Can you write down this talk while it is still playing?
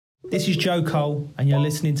This is Joe Cole, and you're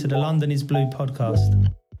listening to the London is Blue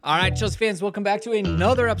podcast. All right, Chelsea fans, welcome back to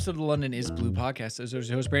another episode of the London is Blue podcast. As your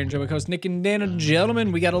host, Brandon, Joe, host Nick, and Dan. And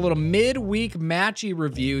gentlemen, we got a little midweek matchy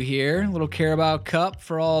review here, a little Carabao Cup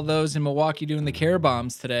for all those in Milwaukee doing the Care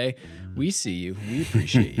Bombs today. We see you. We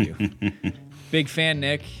appreciate you. Big fan,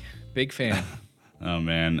 Nick. Big fan. Oh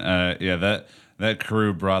man, that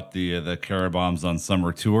crew brought the Care Bombs on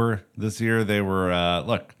summer tour this year. They were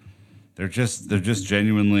they're just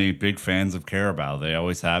genuinely big fans of Carabao. They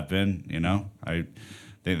always have been. You know,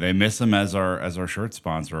 They miss him as our shirt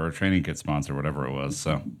sponsor, or our training kit sponsor, whatever it was.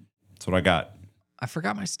 So that's what I got. I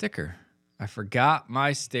forgot my sticker.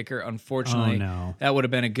 Unfortunately, That would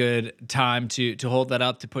have been a good time to hold that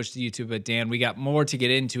up to push to YouTube. But Dan, we got more to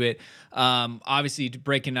get into it. Obviously,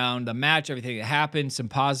 breaking down the match, everything that happened, some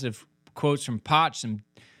positive quotes from Poch,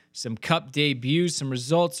 some cup debuts, some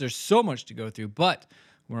results. There's so much to go through, but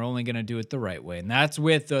we're only going to do it the right way, and that's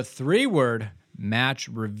with the 3-word match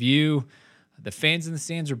review. The fans in the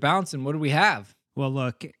stands are bouncing. What do we have? Well,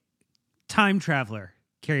 look, time traveler,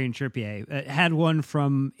 Kieran Trippier, had one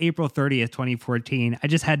from April 30th, 2014. I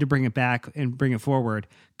just had to bring it back and bring it forward.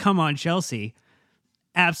 Come on, Chelsea.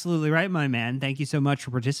 Absolutely right, my man. Thank you so much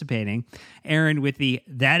for participating. Aaron with the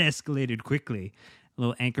 "that escalated quickly" a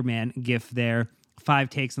little Anchorman gif there. 5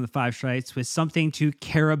 takes on the 5 strikes with something to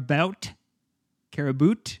care about. Care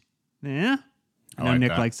about? Yeah? I know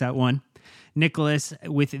Nick likes that one. Nicholas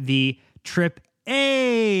with the Trip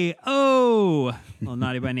A-O. Well,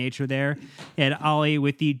 naughty by nature there. You had Ollie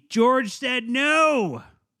with the George said no.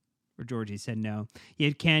 Or Georgie said no. You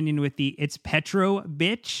had Canyon with the it's Petro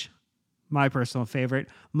bitch. My personal favorite.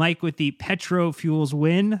 Mike with the Petro Fuels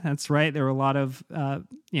win. That's right. There were a lot of,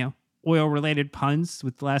 oil-related puns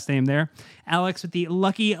with the last name there. Alex with the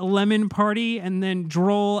Lucky Lemon Party. And then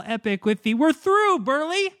Droll Epic with the we're through,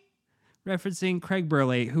 Burley. Referencing Craig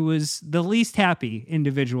Burley, who was the least happy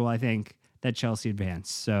individual, I think, that Chelsea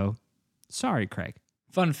advanced. So, sorry, Craig.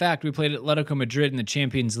 Fun fact, we played Atletico Madrid in the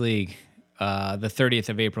Champions League the 30th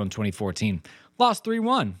of April in 2014. Lost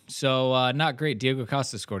 3-1, so not great. Diego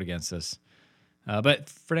Costa scored against us. But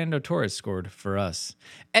Fernando Torres scored for us.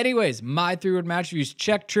 Anyways, my 3-word match reviews.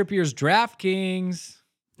 Check Trippier's DraftKings.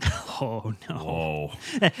 Oh, no. Whoa.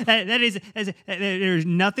 There's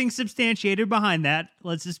nothing substantiated behind that.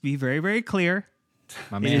 Let's just be very, very clear.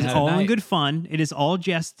 My man it is had all a in night. good fun. It is all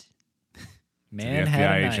jest. Man The had a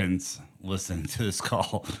FBI night. agents listen to this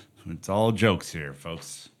call. It's all jokes here,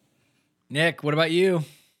 folks. Nick, what about you?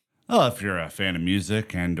 Well, if you're a fan of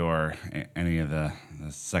music and or any of the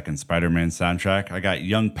second Spider-Man soundtrack, I got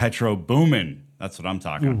Young Petro boomin'. That's what I'm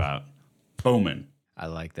talking about. Boomin'. I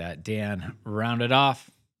like that. Dan, round it off.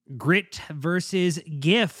 Grit versus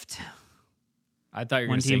gift. I thought you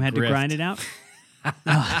were One going to say team had grift. to grind it out.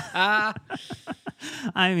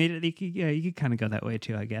 I mean, you could kind of go that way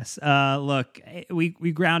too, I guess. Look, we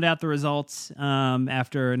ground out the results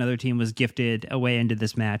after another team was gifted away into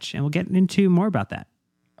this match, and we'll get into more about that.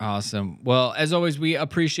 Awesome. Well, as always, we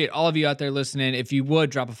appreciate all of you out there listening. If you would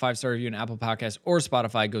drop a 5-star review on Apple Podcasts or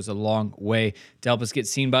Spotify, it goes a long way to help us get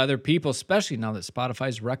seen by other people, especially now that Spotify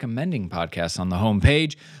is recommending podcasts on the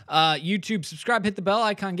homepage. YouTube, subscribe, hit the bell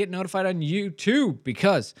icon, get notified on YouTube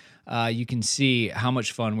because you can see how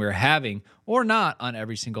much fun we're having or not on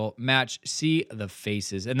every single match. See the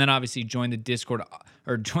faces. And then obviously join Discord,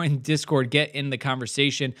 get in the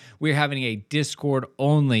conversation. We're having a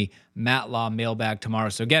Discord-only Matt Law mailbag tomorrow.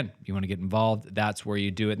 So again, if you want to get involved, that's where you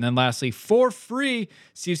do it. And then lastly, for free,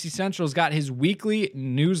 CFC Central's got his weekly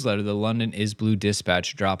newsletter, the London is Blue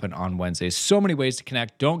Dispatch, dropping on Wednesdays. So many ways to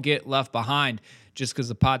connect. Don't get left behind. Just because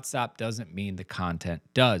the pod stop doesn't mean the content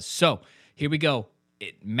does. So here we go.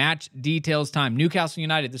 Match details time. Newcastle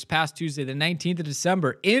United this past Tuesday, the 19th of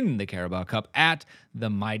December in the Carabao Cup at the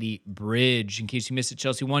Mighty Bridge. In case you missed it,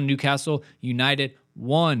 Chelsea won, Newcastle United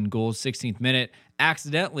 1, goals 16th minute.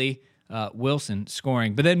 Accidentally, Wilson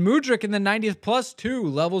scoring. But then Mudryk in the 90th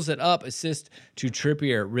 +2 levels it up. Assist to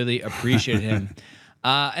Trippier. Really appreciate him.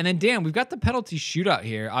 And then, Dan, we've got the penalty shootout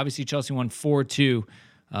here. Obviously, Chelsea won 4-2.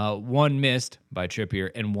 One missed by Trippier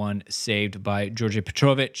and one saved by Georgi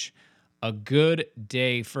Petrovic. A good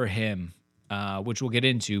day for him, which we'll get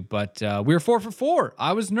into. But we were 4 for 4.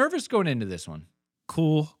 I was nervous going into this one.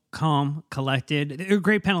 Cool, calm, collected. They're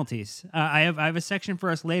great penalties. I have a section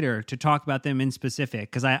for us later to talk about them in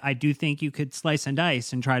specific because I do think you could slice and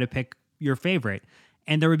dice and try to pick your favorite.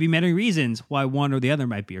 And there would be many reasons why one or the other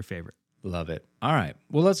might be your favorite. Love it. All right.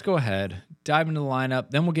 Well, let's go ahead, dive into the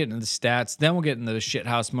lineup. Then we'll get into the stats. Then we'll get into the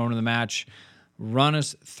shithouse moment of the match. Run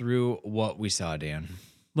us through what we saw, Dan.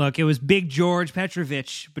 Look, it was Big George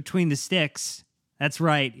Petrovic between the sticks. That's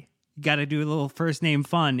right. You got to do a little first name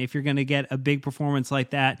fun if you're going to get a big performance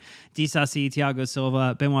like that. Disasi, Thiago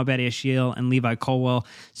Silva, Benoit Badiashile, and Levi Colwell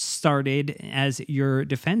started as your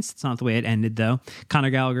defense. It's not the way it ended, though. Conor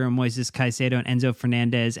Gallagher, Moises Caicedo, and Enzo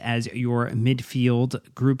Fernandez as your midfield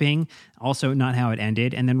grouping. Also not how it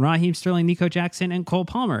ended. And then Raheem Sterling, Nico Jackson, and Cole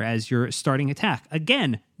Palmer as your starting attack.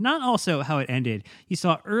 Again, not also how it ended. You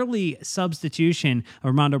saw early substitution of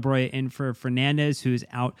Armando Broya in for Fernandez, who's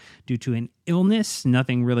out due to an illness.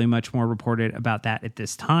 Nothing really much more reported about that at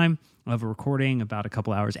this time of a recording, about a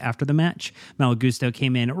couple hours after the match. Malo Gusto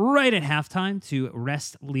came in right at halftime to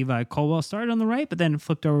rest Levi Colwell. Started on the right, but then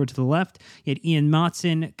flipped over to the left. You had Ian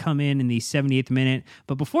Motson come in the 78th minute.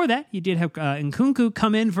 But before that, you did have Nkunku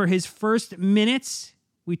come in for his first minutes.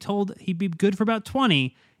 We told he'd be good for about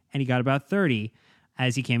 20, and he got about 30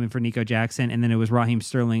 as he came in for Nico Jackson. And then it was Raheem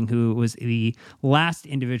Sterling, who was the last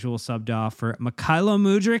individual subbed off for Mykhailo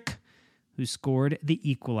Mudryk, who scored the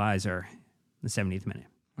equalizer in the 70th minute.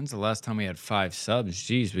 When's the last time we had 5 subs?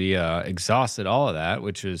 Jeez, we exhausted all of that,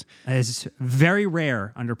 which is... It's very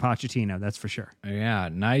rare under Pochettino, that's for sure. Yeah,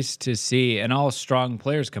 nice to see. And all strong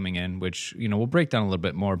players coming in, which, we'll break down a little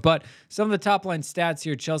bit more. But some of the top-line stats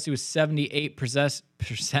here, Chelsea was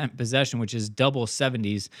 78% possession, which is double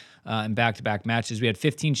 70s in back-to-back matches. We had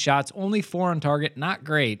 15 shots, only 4 on target. Not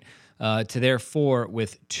great, to their 4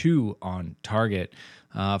 with 2 on target.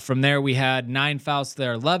 From there, we had 9 fouls to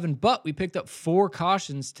their 11, but we picked up 4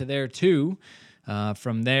 cautions to their 2.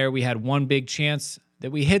 From there, we had 1 big chance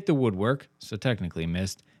that we hit the woodwork, so technically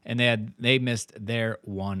missed, and they missed their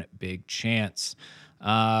 1 big chance.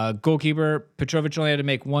 Goalkeeper Petrovic only had to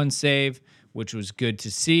make 1 save, which was good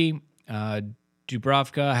to see.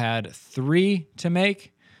 Dubravka had 3 to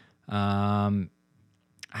make. I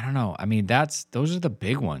don't know. I mean, those are the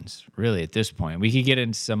big ones, really, at this point. We could get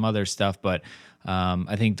into some other stuff, but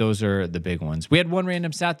I think those are the big ones. We had 1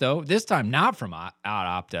 random stat, though, this time not from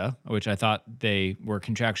Opta, which I thought they were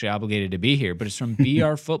contractually obligated to be here, but it's from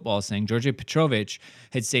BR Football saying George Petrovic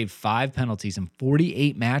had saved 5 penalties in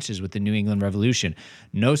 48 matches with the New England Revolution.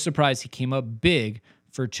 No surprise he came up big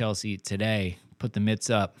for Chelsea today. Put the mitts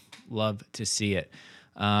up. Love to see it.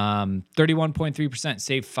 31.3%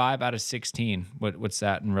 saved 5 out of 16. What's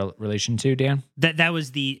that in relation to, Dan? That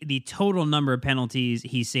was the total number of penalties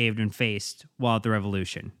he saved and faced while at the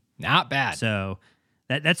Revolution. Not bad. So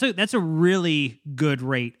that's a really good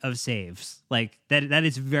rate of saves. Like that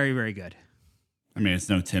is very, very good. I mean, it's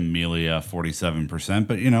no Tim Melia 47%,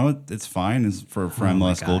 but it's fine. It's for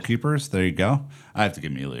MLS goalkeepers. There you go. I have to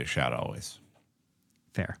give Melia a shout always.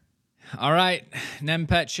 Fair. All right,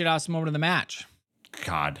 Nempet shithouse moment of the match.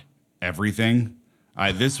 God, everything.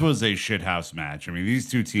 This was a shithouse match. I mean, these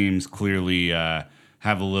two teams clearly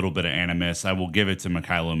have a little bit of animus. I will give it to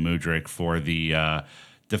Mykhailo Mudryk for the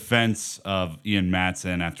defense of Ian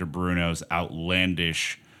Maatsen after Bruno's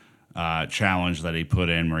outlandish challenge that he put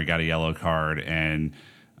in where he got a yellow card. And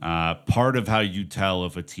part of how you tell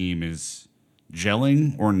if a team is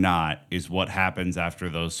gelling or not is what happens after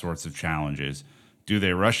those sorts of challenges. Do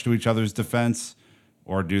they rush to each other's defense?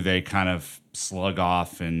 Or do they kind of slug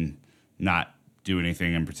off and not do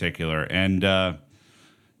anything in particular? And,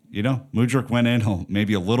 Mudryk went in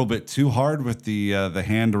maybe a little bit too hard with the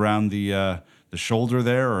hand around the shoulder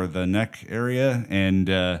there or the neck area and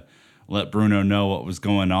let Bruno know what was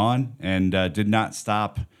going on and did not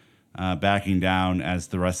stop backing down as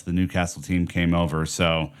the rest of the Newcastle team came over.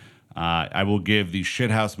 So I will give the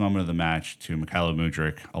shithouse moment of the match to Mykhailo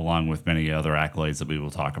Mudryk along with many other accolades that we will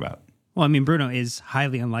talk about. Well, I mean, Bruno is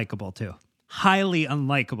highly unlikable, too. Highly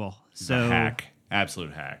unlikable. So hack.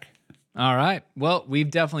 Absolute hack. All right. Well,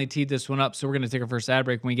 we've definitely teed this one up, so we're going to take our first ad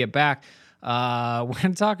break. When we get back, we're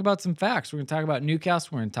going to talk about some facts. We're going to talk about Newcastle.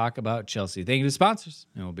 We're going to talk about Chelsea. Thank you to the sponsors,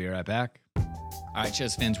 and we'll be right back. All right,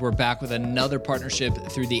 Chess fans, we're back with another partnership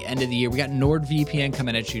through the end of the year. We got NordVPN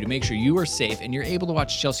coming at you to make sure you are safe and you're able to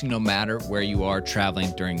watch Chelsea no matter where you are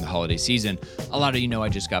traveling during the holiday season. A lot of you know I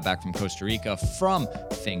just got back from Costa Rica from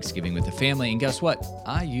Thanksgiving with the family, and guess what?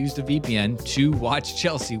 I used a VPN to watch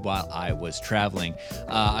Chelsea while I was traveling.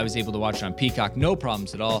 I was able to watch it on Peacock, no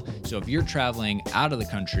problems at all. So if you're traveling out of the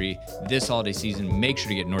country this holiday season, make sure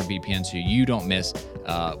to get NordVPN so you don't miss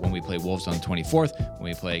when we play Wolves on the 24th,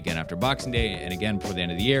 when we play again after Boxing Day, and again before the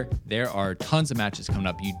end of the year. There are tons of matches coming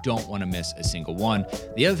up. You don't want to miss a single one.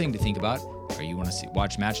 The other thing to think about, are you want to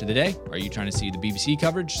watch match of the day? Are you trying to see the BBC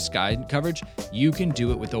coverage, Sky coverage? You can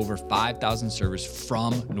do it with over 5,000 servers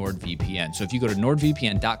from NordVPN. So if you go to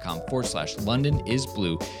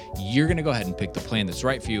nordvpn.com/LondonIsBlue, you're going to go ahead and pick the plan that's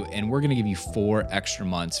right for you, and we're going to give you 4 extra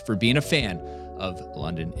months for being a fan of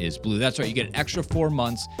London is Blue. That's right. You get an extra 4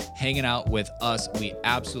 months hanging out with us. We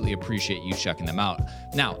absolutely appreciate you checking them out.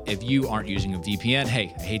 Now, if you aren't using a VPN,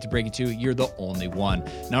 hey, I hate to break it to you, you're the only one.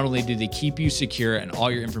 Not only do they keep you secure and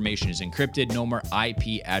all your information is encrypted, no more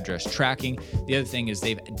IP address tracking. The other thing is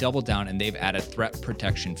they've doubled down and they've added threat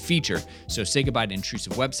protection feature. So say goodbye to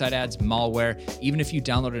intrusive website ads, malware. Even if you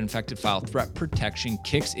download an infected file, threat protection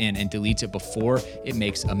kicks in and deletes it before it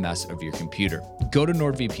makes a mess of your computer. Go to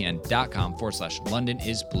nordvpn.com/London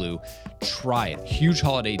is Blue. Try it. Huge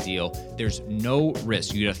holiday deal. There's no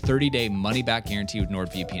risk. You get a 30-day money-back guarantee with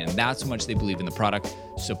NordVPN. That's how much they believe in the product.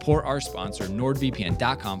 Support our sponsor,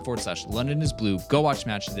 nordvpn.com/London is Blue. Go watch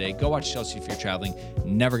match today. Go watch Chelsea if you're traveling.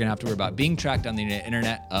 Never going to have to worry about being tracked on the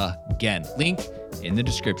internet again. Link in the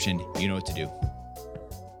description. You know what to do.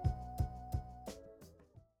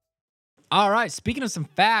 All right, speaking of some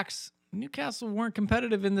facts, Newcastle weren't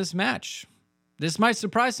competitive in this match. This might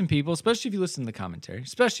surprise some people, especially if you listen to the commentary,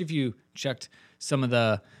 especially if you checked some of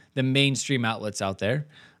the mainstream outlets out there.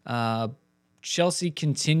 Chelsea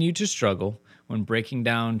continued to struggle when breaking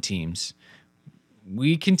down teams.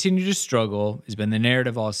 We continue to struggle has been the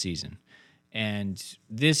narrative all season. And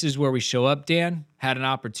this is where we show up, Dan. Had an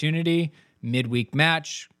opportunity, midweek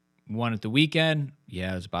match, won at the weekend.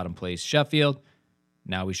 Yeah, it was bottom place Sheffield.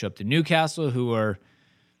 Now we show up to Newcastle, who are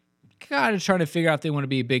kind of trying to figure out if they want to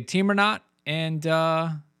be a big team or not. And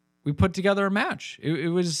we put together a match.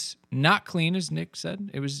 It was not clean, as Nick said.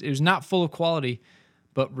 It was not full of quality,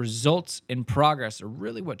 but results and progress are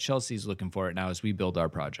really what Chelsea's looking for right now as we build our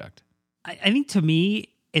project. I think to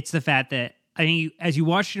me, it's the fact that I think as you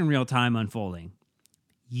watch it in real time unfolding,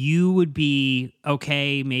 you would be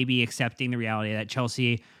okay maybe accepting the reality that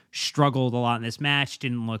Chelsea struggled a lot in this match,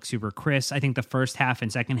 didn't look super crisp. I think the first half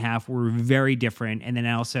and second half were very different. And then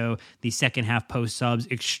also the second half post subs,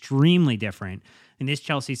 extremely different. And this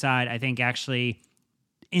Chelsea side, I think actually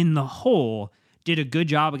in the whole did a good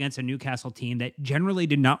job against a Newcastle team that generally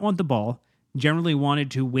did not want the ball, generally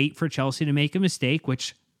wanted to wait for Chelsea to make a mistake,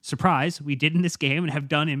 which, surprise, we did in this game and have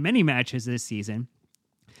done in many matches this season.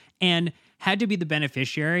 And had to be the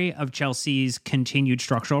beneficiary of Chelsea's continued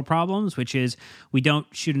structural problems, which is we don't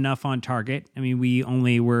shoot enough on target. I mean, we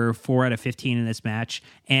only were 4 out of 15 in this match,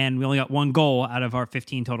 and we only got 1 goal out of our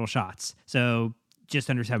 15 total shots. So just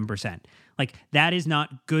under 7%. Like, that is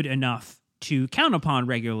not good enough to count upon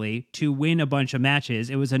regularly to win a bunch of matches.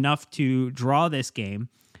 It was enough to draw this game,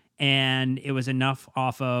 and it was enough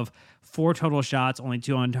off of 4 total shots, only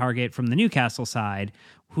 2 on target from the Newcastle side,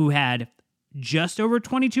 who had just over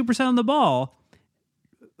 22% on the ball,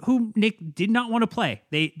 who Nick did not want to play.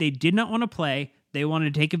 They did not want to play. They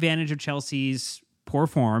wanted to take advantage of Chelsea's poor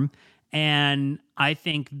form. And I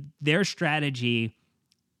think their strategy,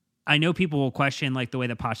 I know people will question like the way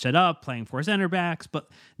that Poch set up, playing 4 center backs, but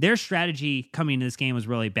their strategy coming into this game was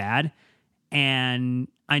really bad. And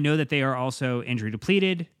I know that they are also injury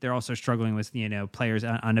depleted. They're also struggling with, players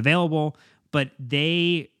unavailable, but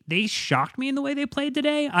they shocked me in the way they played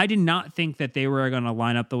today. I did not think that they were going to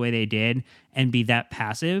line up the way they did and be that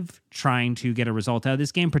passive trying to get a result out of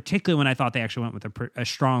this game, particularly when I thought they actually went with a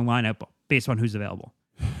strong lineup based on who's available.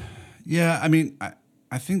 Yeah, I mean,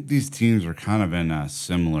 I think these teams are kind of in a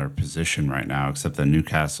similar position right now, except that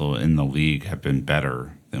Newcastle in the league have been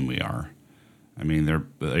better than we are. I mean, they're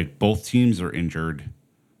like both teams are injured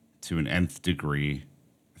to an nth degree.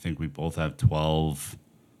 I think we both have 12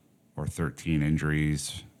 or 13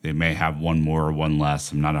 injuries. They may have one more or one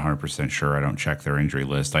less. I'm not 100% sure. I don't check their injury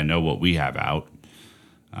list. I know what we have out.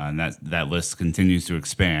 And that list continues to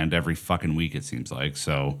expand every fucking week, it seems like.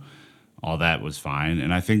 So all that was fine.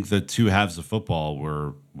 And I think the 2 halves of football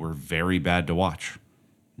were very bad to watch.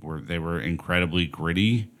 They were incredibly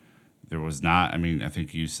gritty. There was not, I mean, I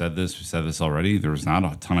think you said this, we said this already. There was not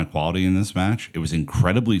a ton of quality in this match. It was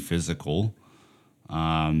incredibly physical.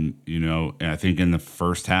 And I think in the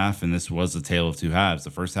first half, and this was a tale of 2 halves, the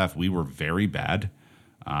first half we were very bad.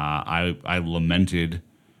 I lamented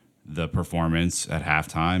the performance at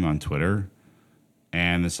halftime on Twitter,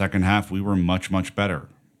 and the second half we were much, much better,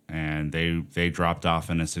 and they dropped off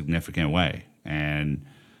in a significant way. And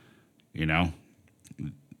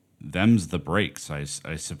them's the breaks, I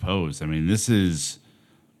suppose. I mean, this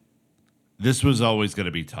was always going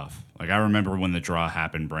to be tough. Like, I remember when the draw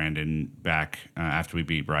happened, Brandon, back after we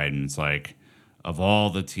beat Brighton. It's like, of all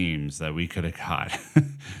the teams that we could have got,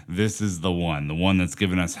 this is the one that's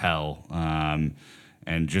given us hell and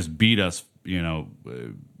just beat us, 3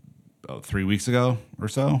 weeks ago or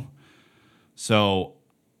so. So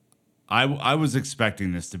I was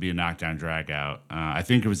expecting this to be a knockdown drag out. I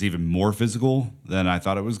think it was even more physical than I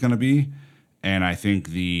thought it was going to be. And I think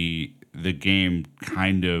the game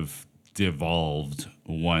kind of devolved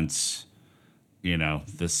once, the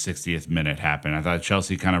 60th minute happened. I thought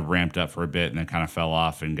Chelsea kind of ramped up for a bit and then kind of fell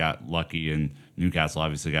off and got lucky. And Newcastle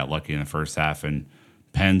obviously got lucky in the first half. And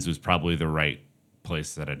Pens was probably the right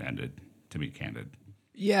place that it ended, to be candid.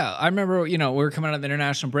 Yeah, I remember, we were coming out of the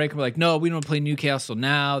international break and we're like, no, we don't play Newcastle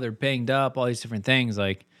now. They're banged up, all these different things.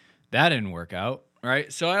 Like, that didn't work out,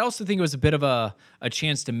 right? So I also think it was a bit of a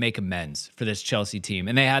chance to make amends for this Chelsea team.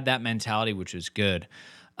 And they had that mentality, which was good.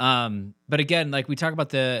 But again, like we talk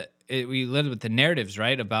about we lived with the narratives,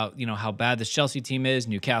 right? About, how bad this Chelsea team is.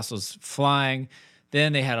 Newcastle's flying.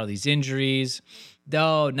 Then they had all these injuries.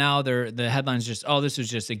 Though now the headlines just, this was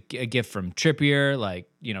just a gift from Trippier. Like,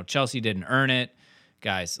 Chelsea didn't earn it.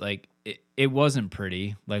 Guys, like it wasn't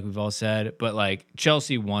pretty, like we've all said, but like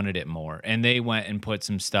Chelsea wanted it more. And they went and put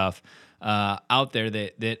some stuff out there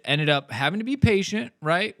that ended up having to be patient,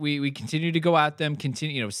 right? We continued to go at them,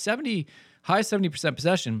 high 70%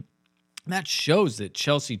 possession. That shows that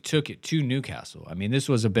Chelsea took it to Newcastle. I mean, this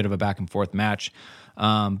was a bit of a back and forth match,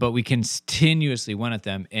 but we continuously went at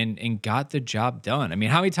them and got the job done. I mean,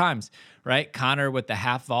 how many times, right? Connor with the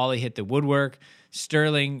half volley hit the woodwork,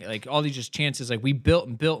 Sterling, like all these just chances, like we built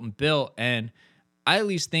and built and built. And I at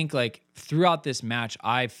least think like throughout this match,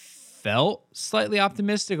 I felt slightly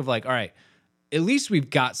optimistic of like, all right, at least we've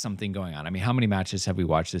got something going on. I mean, how many matches have we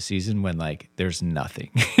watched this season when like there's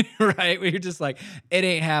nothing, right? Where you're just like, it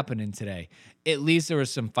ain't happening today. At least there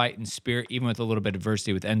was some fight and spirit, even with a little bit of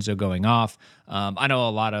adversity with Enzo going off. I know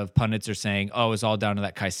a lot of pundits are saying, oh, it's all down to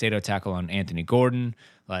that Caicedo tackle on Anthony Gordon.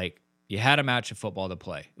 Like, you had a match of football to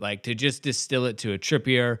play. Like, to just distill it to a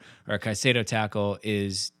Trippier or a Caicedo tackle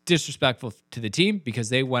is disrespectful to the team because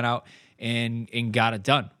they went out and got it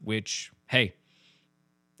done, which, hey,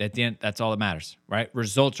 at the end, that's all that matters, right?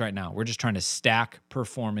 Results right now. We're just trying to stack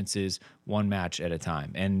performances one match at a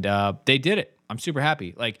time. And they did it. I'm super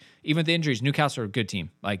happy. Like, even with the injuries, Newcastle are a good team.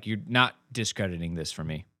 Like, you're not discrediting this for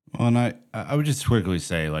me. Well, and I would just quickly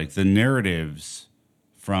say, like, the narratives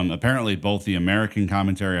from apparently both the American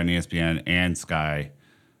commentary on ESPN and Sky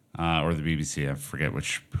or the BBC, I forget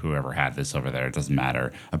whoever had this over there. It doesn't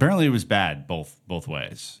matter. Apparently, it was bad both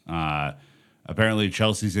ways. Apparently,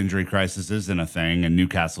 Chelsea's injury crisis isn't a thing, and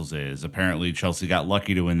Newcastle's is. Apparently, Chelsea got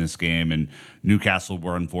lucky to win this game, and Newcastle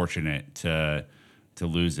were unfortunate to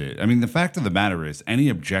lose it. I mean, the fact of the matter is, any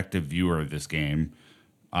objective viewer of this game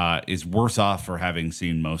is worse off for having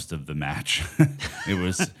seen most of the match.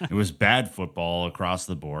 It was bad football across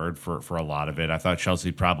the board for a lot of it. I thought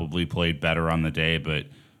Chelsea probably played better on the day, but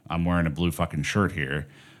I'm wearing a blue fucking shirt here.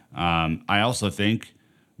 I also think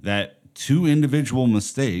that two individual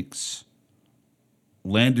mistakes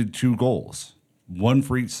landed 2 goals, one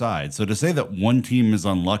for each side. So to say that one team is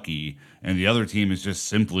unlucky and the other team is just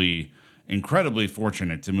simply incredibly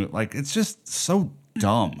fortunate to move, like, it's just so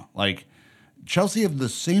dumb. Like, Chelsea have the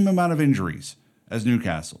same amount of injuries as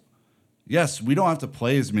Newcastle. Yes, we don't have to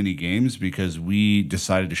play as many games because we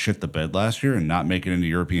decided to shit the bed last year and not make it into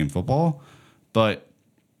European football, but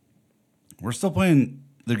we're still playing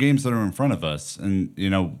the games that are in front of us. And,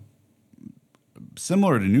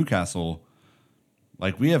 similar to Newcastle,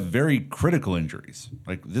 like, we have very critical injuries.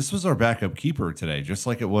 Like, this was our backup keeper today, just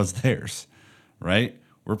like it was theirs, right?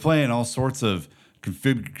 We're playing all sorts of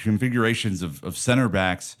configurations of center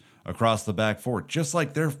backs across the back four, just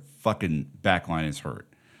like their fucking back line is hurt,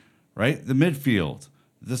 right? The midfield,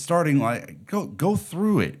 the starting line, go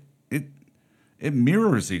through it. It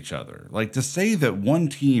mirrors each other. Like, to say that one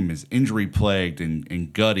team is injury plagued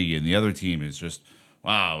and gutty and the other team is just,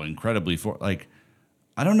 wow, incredibly like,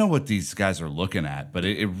 I don't know what these guys are looking at, but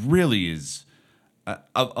it really is,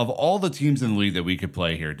 of all the teams in the league that we could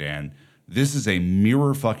play here, Dan, this is a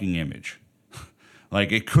mirror fucking image.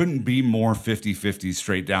 Like, it couldn't be more 50-50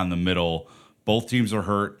 straight down the middle. Both teams are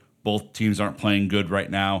hurt. Both teams aren't playing good right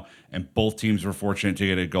now. And both teams were fortunate to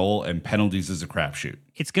get a goal, and penalties is a crapshoot.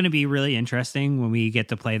 It's going to be really interesting when we get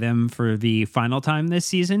to play them for the final time this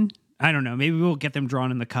season. I don't know. Maybe we'll get them drawn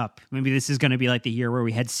in the cup. Maybe this is going to be like the year where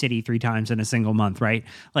we had City 3 times in a single month, right?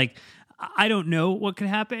 Like, I don't know what could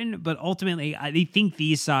happen, but ultimately, I think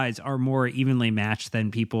these sides are more evenly matched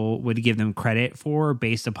than people would give them credit for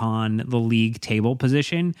based upon the league table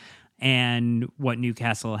position and what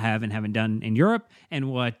Newcastle have and haven't done in Europe,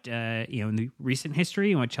 and what in the recent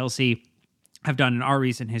history, and what Chelsea have done in our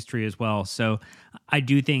recent history as well. So I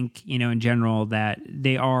do think, in general, that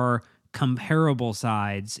they are comparable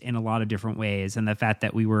sides in a lot of different ways, and the fact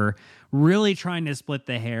that we were really trying to split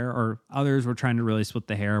the hair, or others were trying to really split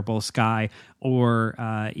the hair, both Sky or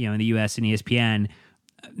in the US and ESPN,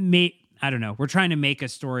 I don't know. We're trying to make a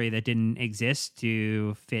story that didn't exist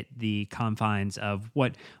to fit the confines of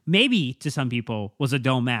what maybe to some people was a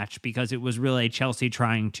dull match, because it was really Chelsea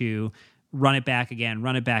trying to run it back again,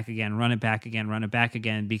 run it back again, run it back again, run it back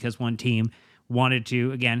again, because one team wanted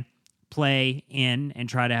to, again, play in and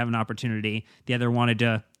try to have an opportunity. The other wanted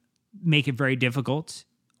to make it very difficult,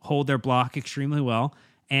 hold their block extremely well,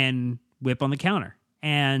 and whip on the counter.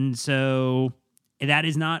 And so that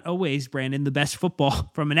is not always, Brandon, the best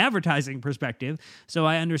football from an advertising perspective. So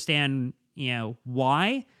I understand,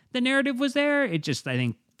 why the narrative was there. It just, I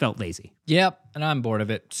think, felt lazy. Yep, and I'm bored of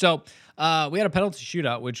it. So we had a penalty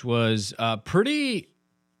shootout, which was pretty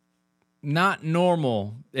not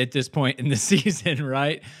normal at this point in the season,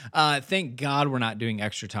 right? Thank God we're not doing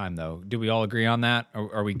extra time, though. Do we all agree on that?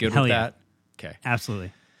 Are we good Hell with yeah. that? Okay.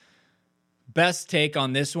 Absolutely. Best take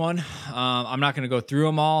on this one. I'm not going to go through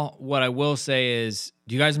them all. What I will say is,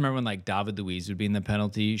 do you guys remember when like David Luiz would be in the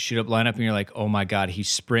penalty shoot-up lineup and you're like, oh my God, he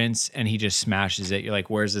sprints and he just smashes it. You're like,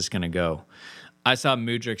 where's this going to go? I saw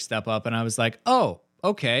Mudryk step up and I was like, oh,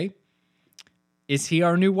 okay. Is he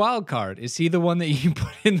our new wild card? Is he the one that you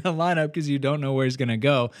put in the lineup because you don't know where he's going to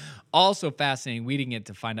go? Also fascinating, we didn't get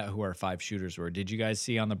to find out who our 5 shooters were. Did you guys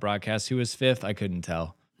see on the broadcast who was 5th? I couldn't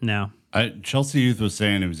tell. No. Chelsea Youth was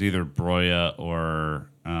saying it was either Broya or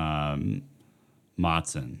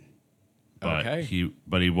Motson, but Okay. he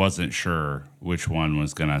wasn't sure which one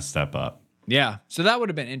was going to step up. Yeah, so that would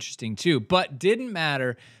have been interesting too, but didn't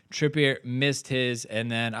matter. Trippier missed his,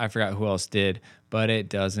 and then I forgot who else did, but it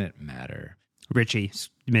doesn't matter. Richie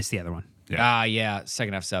missed the other one. Yeah,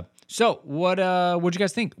 second half sub. So what'd you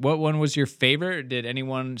guys think? What one was your favorite? Did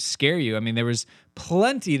anyone scare you? I mean, there was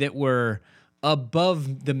plenty that were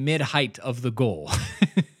above the mid height of the goal.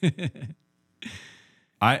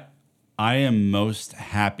 I am most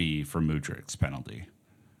happy for Mudryk's penalty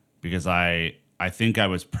because I think I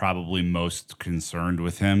was probably most concerned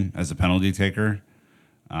with him as a penalty taker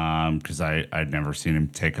because I'd never seen him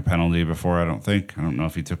take a penalty before. I don't know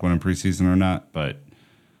if he took one in preseason or not, but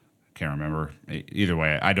I can't remember. Either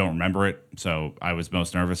way, I don't remember it, so I was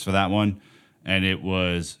most nervous for that one, and it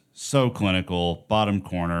was so clinical, bottom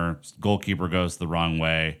corner, goalkeeper goes the wrong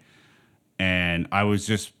way, and I was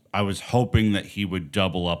hoping that he would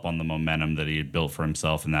double up on the momentum that he had built for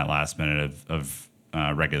himself in that last minute of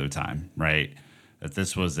regular time, right? That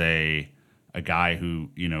this was a guy who,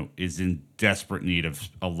 is in desperate need of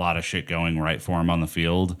a lot of shit going right for him on the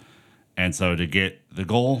field. And so to get the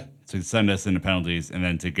goal, to send us into penalties, and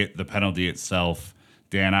then to get the penalty itself,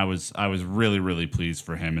 Dan, I was really, really pleased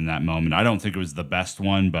for him in that moment. I don't think it was the best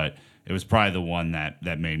one, but it was probably the one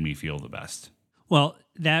that made me feel the best. Well,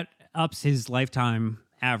 that ups his lifetime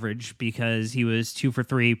average because he was 2 for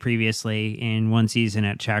 3 previously in one season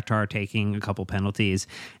at Shakhtar, taking a couple penalties,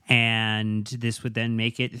 and this would then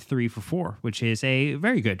make it 3 for 4, which is a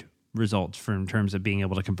very good result in terms of being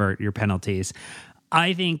able to convert your penalties.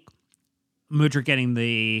 I think Mudryk getting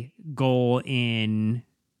the goal in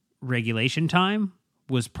regulation time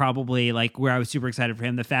was probably like where I was super excited for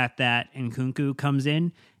him. The fact that Nkunku comes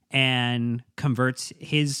in and converts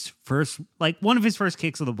his first, one of his first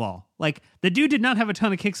kicks of the ball. Like, the dude did not have a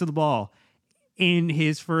ton of kicks of the ball in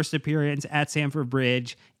his first appearance at Stamford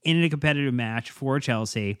Bridge in a competitive match for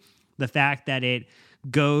Chelsea. The fact that it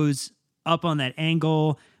goes up on that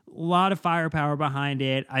angle, a lot of firepower behind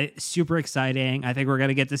it. Super exciting. I think we're going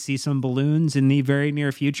to get to see some balloons in the very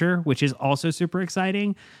near future, which is also super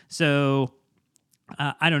exciting. So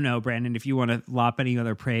I don't know, Brandon, if you want to lop any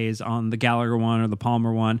other praise on the Gallagher one or the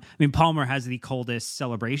Palmer one. I mean, Palmer has the coldest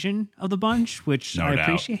celebration of the bunch, which No I doubt.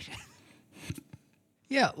 appreciate.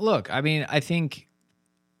 Yeah, look, I mean, I think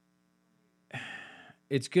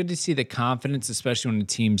it's good to see the confidence, especially when the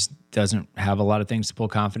team doesn't have a lot of things to pull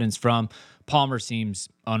confidence from. Palmer seems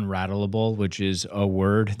unrattleable, which is a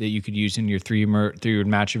word that you could use in your three-word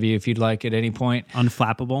match review if you'd like at any point.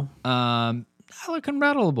 Unflappable. I like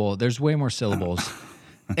unrattleable. There's way more syllables.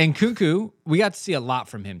 And Nkunku, we got to see a lot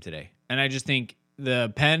from him today. And I just think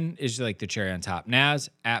the pen is like the cherry on top. Naz,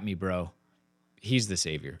 at me, bro. He's the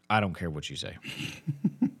savior. I don't care what you say.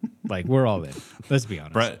 Like, we're all in. Let's be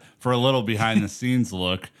honest. Brett, for a little behind the scenes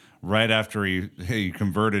look, right after he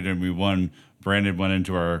converted and we won, Brandon went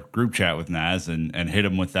into our group chat with Naz and hit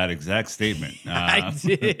him with that exact statement. I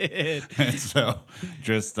did. And so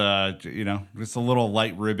just just a little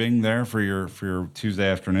light ribbing there for your Tuesday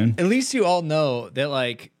afternoon. At least you all know that,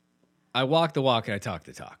 like, I walk the walk and I talk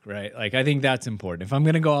the talk, right? Like, I think that's important. If I'm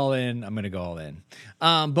going to go all in, I'm going to go all in.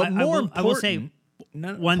 But I will say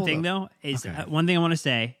one thing I want to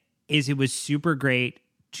say is it was super great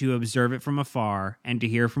to observe it from afar and to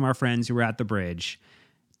hear from our friends who were at the bridge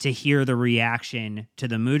to hear the reaction to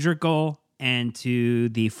the Mudryk goal and to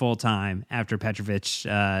the full time after Petrovic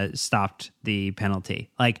stopped the penalty.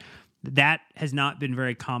 Like, that has not been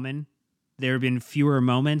very common. There have been fewer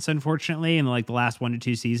moments, unfortunately, in like the last 1 to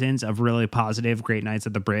 2 seasons of really positive, great nights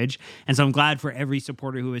at the Bridge. And so I'm glad for every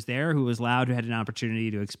supporter who was there, who was loud, who had an opportunity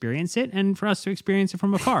to experience it, and for us to experience it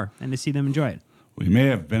from afar and to see them enjoy it. We may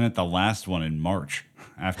have been at the last one in March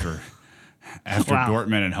after Wow.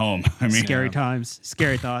 Dortmund at home. I mean, Scary times,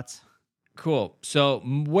 scary thoughts. Cool. So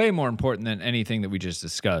way more important than anything that we just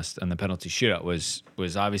discussed on the penalty shootout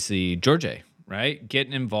was obviously George, right?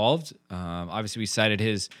 Getting involved. Obviously, we cited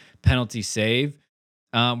his penalty save.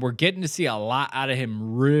 We're getting to see a lot out of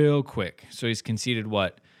him real quick. So he's conceded,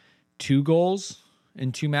 2 goals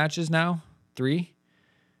in 2 matches now? 3?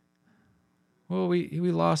 Well, we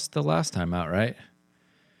lost the last time out, right?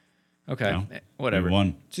 Okay, No, whatever. we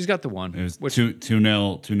won. She's got the one. It was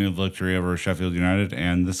 2-0 victory over Sheffield United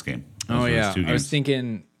and this game. Those were his 2 games. I was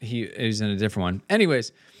thinking he was in a different one.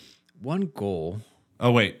 Anyways, 1 goal.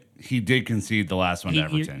 Oh, wait. He did concede the last one to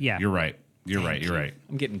Everton. yeah. You're right. You're right.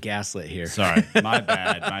 I'm getting gaslit here. Sorry. My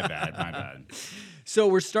bad. So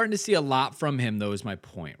we're starting to see a lot from him, though, is my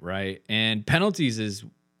point, right? And penalties is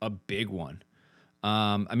a big one.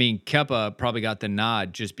 I mean, Kepa probably got the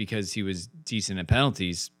nod just because he was decent at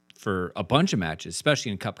penalties for a bunch of matches,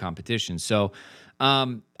 especially in cup competitions. So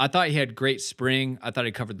I thought he had great spring. I thought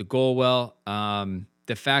he covered the goal well.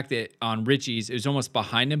 The fact that on Richie's, it was almost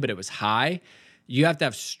behind him, but it was high. You have to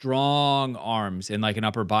have strong arms and like an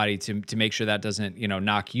upper body to make sure that doesn't,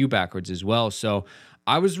 knock you backwards as well. So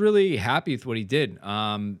I was really happy with what he did.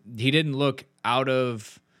 He didn't look out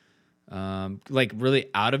of, really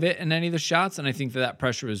out of it in any of the shots. And I think that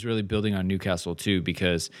pressure was really building on Newcastle too,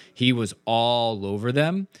 because he was all over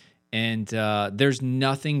them. And there's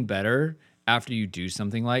nothing better after you do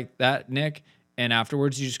something like that, Nick. And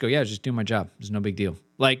afterwards you just go, yeah, just do my job. There's no big deal.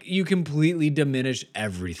 Like, you completely diminish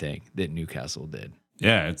everything that Newcastle did.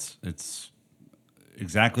 Yeah, it's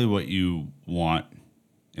exactly what you want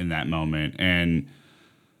in that moment. And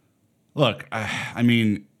look, I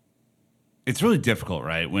mean, it's really difficult,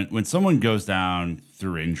 right? When someone goes down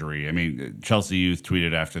through injury. I mean, Chelsea Youth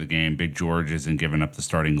tweeted after the game, Big George isn't giving up the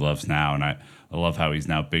starting gloves now. And I love how he's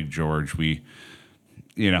now Big George.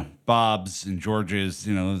 Bob's and George's,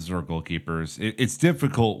 those are goalkeepers. It's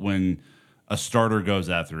difficult when a starter goes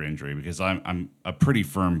out through injury, because I'm a pretty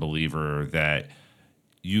firm believer that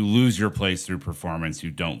you lose your place through performance,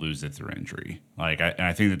 you don't lose it through injury.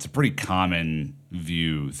 I think that's a pretty common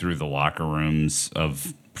view through the locker rooms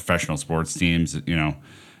of professional sports teams.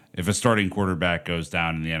 If a starting quarterback goes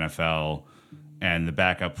down in the NFL and the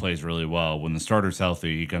backup plays really well, when the starter's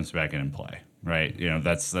healthy, he comes back in and play, right?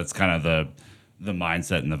 That's kind of the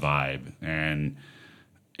mindset and the vibe. And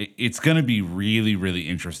it's going to be really, really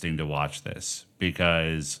interesting to watch this,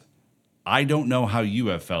 because I don't know how you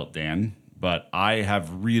have felt, Dan, but I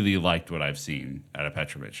have really liked what I've seen out of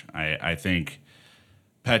Petrovic. I think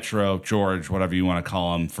Petro, George, whatever you want to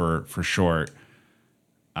call him for short,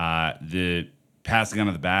 the passing out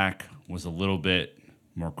of the back was a little bit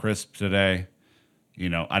more crisp today.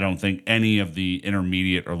 I don't think any of the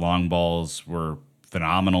intermediate or long balls were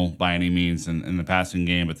phenomenal by any means in the passing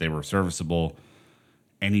game, but they were serviceable.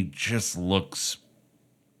 And he just looks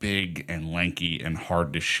big and lanky and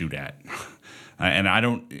hard to shoot at.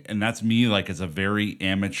 And that's me, as a very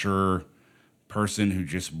amateur person who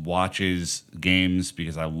just watches games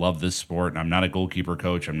because I love this sport. And I'm not a goalkeeper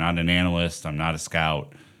coach. I'm not an analyst. I'm not a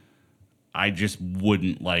scout. I just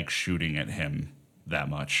wouldn't like shooting at him that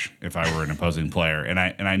much if I were an opposing player. And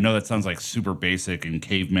I know that sounds like super basic and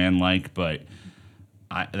caveman-like, but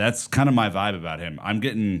that's kind of my vibe about him. I'm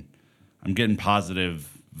getting positive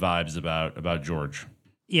vibes about George.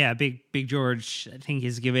 Yeah, Big George, I think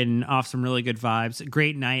he's given off some really good vibes.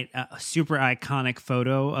 Great night, a super iconic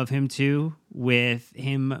photo of him too, with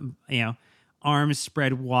him, arms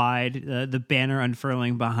spread wide, the banner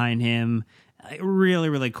unfurling behind him. Really,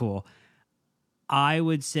 really cool. I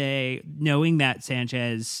would say, knowing that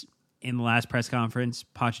Sanchez in the last press conference,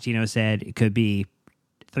 Pochettino said it could be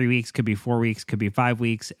 3 weeks, could be 4 weeks, could be 5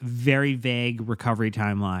 weeks. Very vague recovery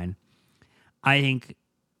timeline. I think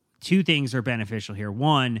 2 things are beneficial here.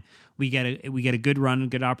 One, we get a good run,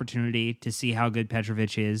 good opportunity to see how good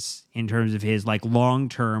Petrovic is in terms of his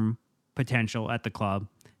long-term potential at the club,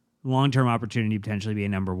 long-term opportunity to potentially be a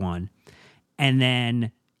number 1. And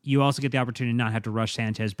then you also get the opportunity to not have to rush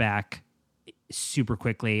Sanchez back super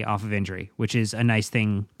quickly off of injury, which is a nice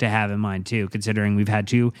thing to have in mind too, considering we've had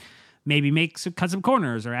to maybe cut some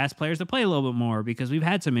corners or ask players to play a little bit more because we've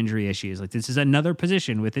had some injury issues. This is another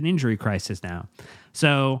position with an injury crisis now.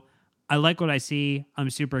 So I like what I see. I'm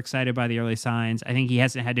super excited by the early signs. I think he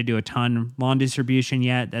hasn't had to do a ton long distribution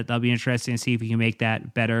yet. That'll be interesting to see if he can make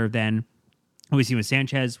that better than what we see with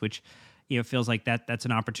Sanchez, which feels like that's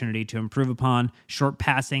an opportunity to improve upon. Short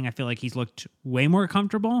passing, I feel like he's looked way more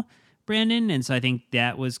comfortable, Brandon, and so I think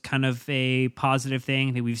that was kind of a positive thing.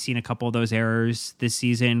 I think we've seen a couple of those errors this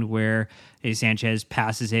season where Sanchez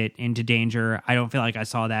passes it into danger. I don't feel like I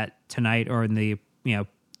saw that tonight or in the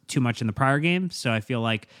too much in the prior game. So I feel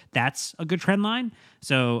like that's a good trend line.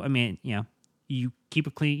 So, I mean, you keep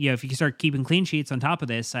a clean, if you can start keeping clean sheets on top of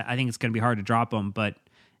this, I think it's going to be hard to drop them, but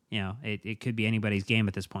it could be anybody's game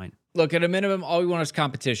at this point. Look, at a minimum, all we want is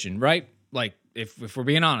competition, right? Like, if we're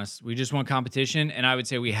being honest, we just want competition, and I would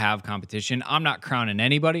say we have competition. I'm not crowning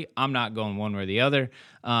anybody. I'm not going one way or the other.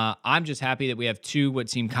 I'm just happy that we have two what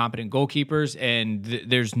seem competent goalkeepers, and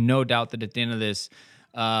there's no doubt that at the end of this,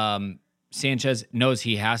 Sanchez knows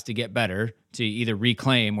he has to get better to either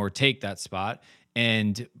reclaim or take that spot,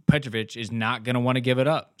 and Petrovic is not going to want to give it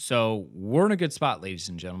up. So we're in a good spot, ladies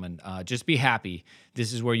and gentlemen. Just be happy.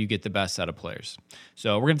 This is where you get the best set of players.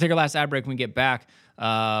 So we're going to take our last ad break when we get back.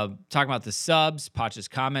 Talking about the subs, Potch's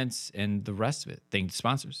comments, and the rest of it. Thank you to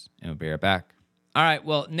sponsors, and we'll be right back. All right,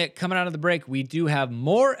 well, Nick, coming out of the break, we do have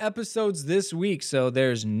more episodes this week, so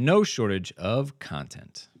there's no shortage of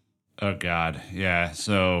content. Oh, God. Yeah.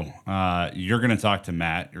 So you're going to talk to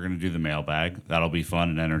Matt. You're going to do the mailbag. That'll be fun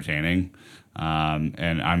and entertaining.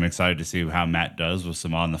 And I'm excited to see how Matt does with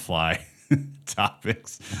some on-the-fly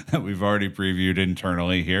topics that we've already previewed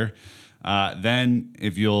internally here. Then,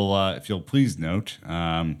 if you'll please note,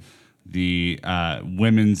 the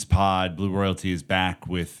women's pod, Blue Royalty, is back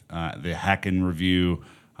with the Hacken review,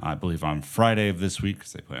 I believe, on Friday of this week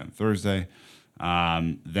because they play on Thursday.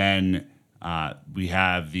 Then we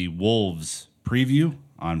have the Wolves preview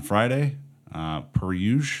on Friday, per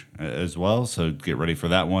usual, as well. So get ready for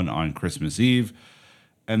that one on Christmas Eve.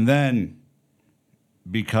 And then,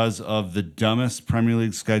 because of the dumbest Premier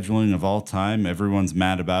League scheduling of all time, everyone's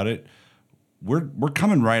mad about it. We're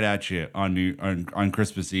coming right at you on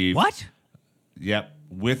Christmas Eve. What? Yep,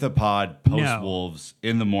 with a pod post Wolves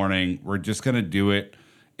in the morning. We're just gonna do it.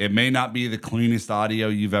 It may not be the cleanest audio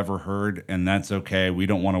you've ever heard, and that's okay. We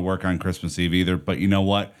don't want to work on Christmas Eve either, but you know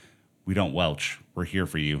what? We don't welch. We're here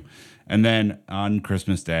for you. And then on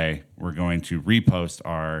Christmas Day, we're going to repost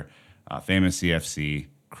our famous CFC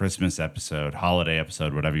Christmas episode, holiday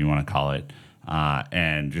episode, whatever you want to call it,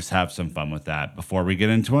 and just have some fun with that before we get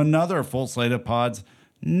into another full slate of pods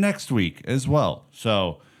next week as well.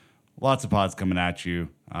 So lots of pods coming at you.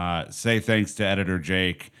 Say thanks to editor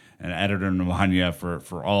Jake and editor Nwanya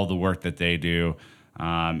for all the work that they do,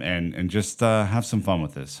 and just have some fun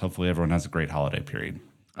with this. Hopefully everyone has a great holiday period.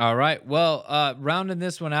 All right. Well, rounding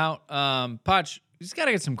this one out, Potch, you just got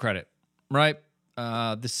to get some credit, right?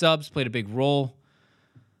 The subs played a big role.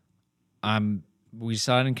 We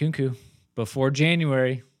saw it in Kunku before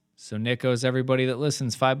January. So Nick owes everybody that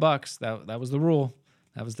listens $5. That was the rule.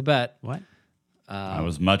 That was the bet. What? I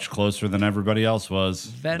was much closer than everybody else was.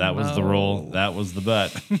 Venmo. That was the rule. That was the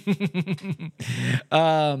bet.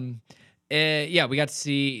 Yeah, we got to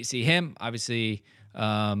see him. Obviously,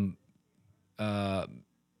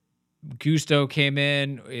 Gusto came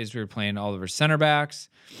in as we were playing all of our center backs.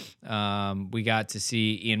 We got to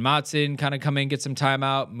see Ian Matson kind of come in, get some time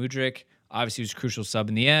out. Mudryk obviously was a crucial sub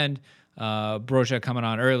in the end. Broja coming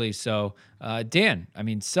on early. So, Dan, I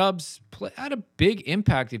mean, subs had a big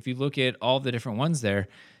impact if you look at all the different ones there.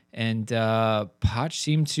 And Potch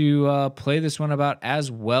seemed to play this one about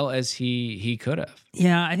as well as he could have.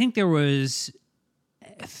 Yeah, I think there was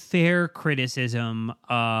fair criticism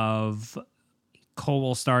of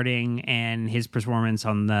Cole starting and his performance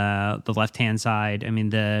on the left-hand side. I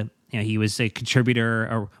mean, he was a contributor,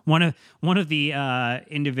 or one of the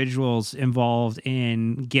individuals involved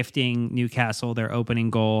in gifting Newcastle their opening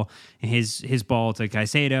goal. His ball to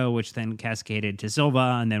Caicedo, which then cascaded to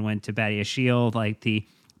Silva and then went to Badiashile. Like the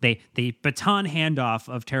baton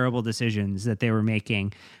handoff of terrible decisions that they were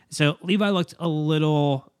making. So Levi looked a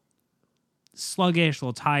little sluggish, a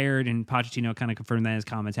little tired, and Pochettino kind of confirmed that in his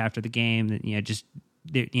comments after the game that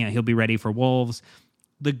he'll be ready for Wolves.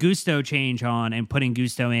 The Gusto change on and putting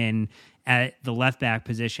Gusto in at the left back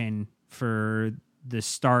position for the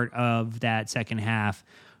start of that second half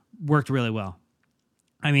worked really well.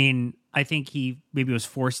 I mean, I think he maybe was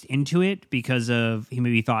forced into it because he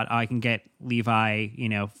maybe thought, I can get Levi,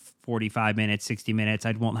 45 minutes, 60 minutes.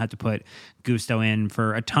 I won't have to put Gusto in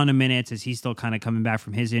for a ton of minutes as he's still kind of coming back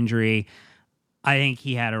from his injury. I think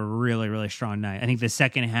he had a really, really strong night. I think the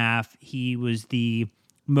second half, he was the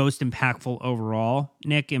most impactful overall,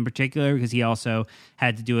 Nick, in particular, because he also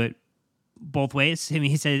had to do it both ways. I mean,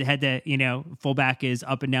 he said it had to, fullback is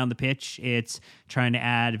up and down the pitch. It's trying to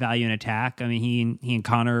add value in attack. I mean, he and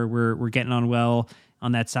Connor were getting on well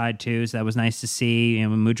on that side too, so that was nice to see.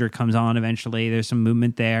 When Mudryk comes on eventually, there's some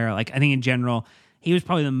movement there. Like, I think in general, he was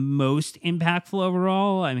probably the most impactful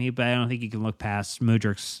overall. I mean, but I don't think you can look past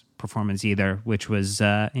Mudryk's performance either, which was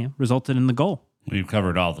resulted in the goal. We've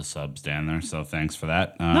covered all the subs, Dan, there, so thanks for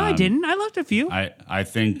that. No, I didn't. I left a few. I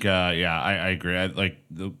think, I agree.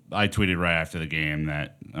 I tweeted right after the game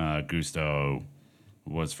that Gusto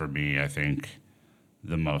was, for me, I think,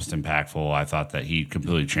 the most impactful. I thought that he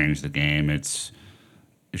completely changed the game. It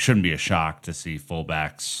shouldn't be a shock to see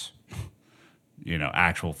fullbacks,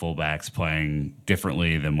 actual fullbacks playing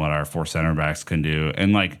differently than what our 4 center backs can do.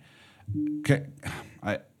 And,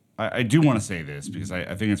 I do want to say this because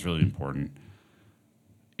I think it's really important.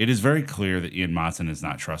 It is very clear that Ian Motson is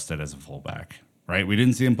not trusted as a fullback, right? We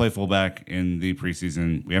didn't see him play fullback in the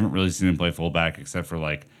preseason. We haven't really seen him play fullback except for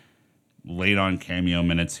late on cameo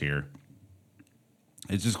minutes here.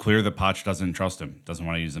 It's just clear that Poch doesn't trust him, doesn't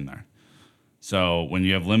want to use him there. So when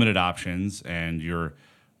you have limited options and you're,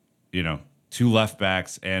 2 left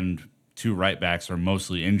backs and 2 right backs are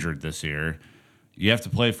mostly injured this year, you have to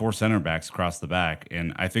play 4 center backs across the back.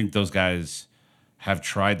 And I think those guys have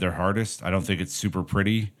tried their hardest. I don't think it's super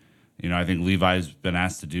pretty. I think Levi's been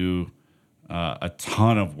asked to do a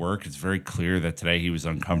ton of work. It's very clear that today he was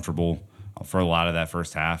uncomfortable for a lot of that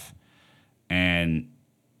first half. And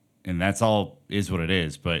that's all is what it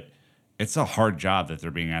is. But it's a hard job that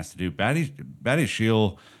they're being asked to do. Batty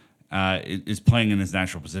Shield is playing in his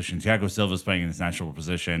natural position. Thiago Silva is playing in his natural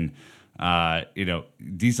position.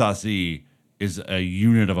 Disasi is a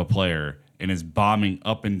unit of a player and is bombing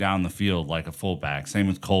up and down the field like a fullback. Same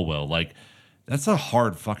with Colwell. That's a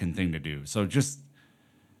hard fucking thing to do. So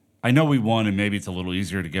I know we won, and maybe it's a little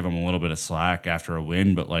easier to give them a little bit of slack after a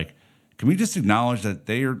win, but can we just acknowledge that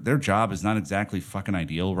their job is not exactly fucking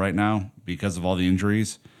ideal right now because of all the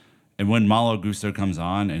injuries? And when Malo Gusto comes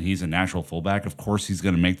on and he's a natural fullback, of course he's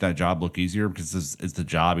going to make that job look easier because it's the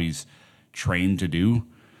job he's trained to do.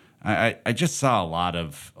 I just saw a lot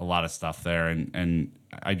of stuff there, and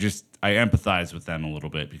I empathize with them a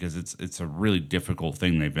little bit because it's a really difficult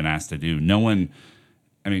thing they've been asked to do. No one,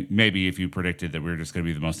 maybe if you predicted that we were just going to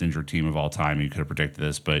be the most injured team of all time, you could have predicted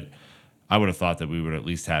this, but I would have thought that we would at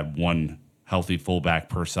least have 1 healthy fullback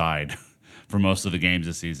per side for most of the games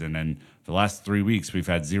this season, and for the last 3 weeks we've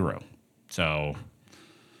had 0. So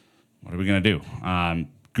what are we going to do?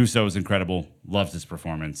 Gusto was incredible, loved his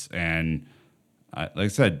performance, and like I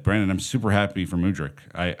said, Brandon, I'm super happy for Mudryk.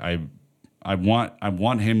 I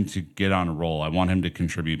want him to get on a roll. I want him to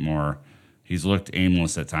contribute more. He's looked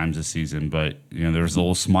aimless at times this season, but there was a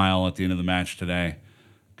little smile at the end of the match today.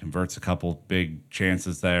 Converts a couple big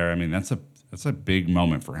chances there. That's a big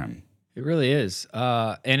moment for him. It really is.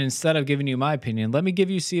 And instead of giving you my opinion, let me give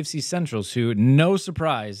you CFC Central's, who, no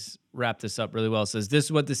surprise, wrapped this up really well. Says, this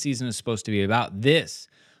is what the season is supposed to be about.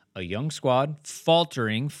 A young squad,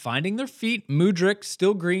 faltering, finding their feet. Mudryk,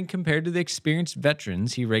 still green compared to the experienced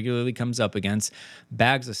veterans he regularly comes up against,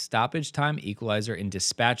 bags a stoppage time equalizer and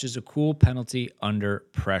dispatches a cool penalty under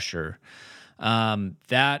pressure.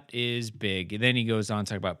 That is big. Then he goes on to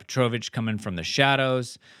talk about Petrovic coming from the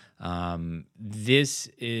shadows. This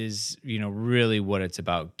is, really what it's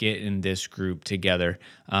about, getting this group together.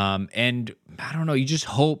 And I don't know, you just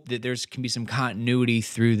hope that can be some continuity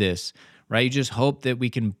through this. Right, you just hope that we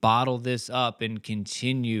can bottle this up and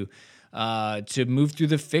continue to move through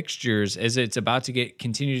the fixtures as it's about to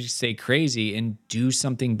continue to stay crazy and do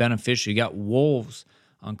something beneficial. You got Wolves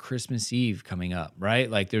on Christmas Eve coming up,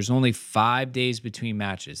 right? There's only 5 days between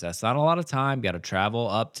matches. That's not a lot of time. Got to travel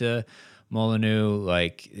up to Molineux.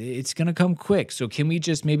 It's gonna come quick. So can we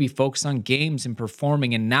just maybe focus on games and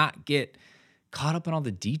performing and not get caught up in all the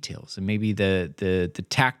details and maybe the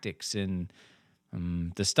tactics and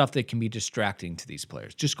the stuff that can be distracting to these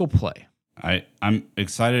players? Just go play. I'm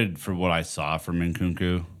excited for what I saw from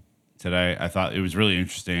Nkunku today. I thought it was really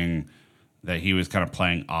interesting that he was kind of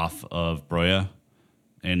playing off of Broya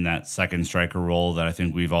in that second striker role that I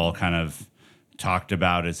think we've all kind of talked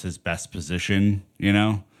about as his best position,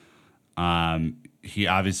 He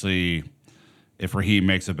obviously, if Raheem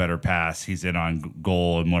makes a better pass, he's in on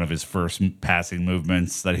goal in one of his first passing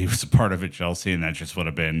movements that he was a part of at Chelsea, and that just would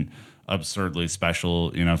have been absurdly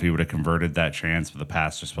special, if he would have converted that chance, but the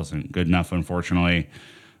pass just wasn't good enough, unfortunately.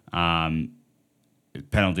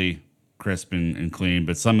 Penalty, crisp and clean,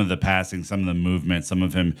 but some of the passing, some of the movement, some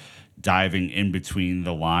of him diving in between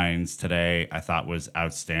the lines today, I thought was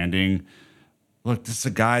outstanding. look, this is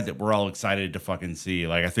a guy that we're all excited to fucking see.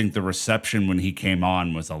 Like, I think the reception when he came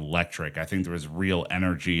on was electric. I think there was real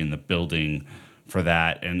energy in the building for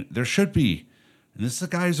that. And there should be. And this is a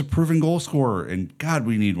guy who's a proven goal scorer. And God,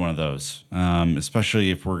 we need one of those,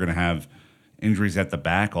 especially if we're going to have injuries at the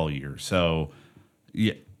back all year. So,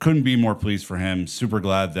 yeah, couldn't be more pleased for him. Super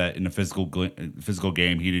glad that in a physical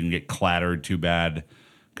game he didn't get clattered too bad,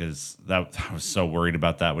 because I was so worried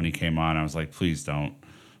about that when he came on. I was like, please don't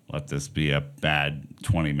let this be a bad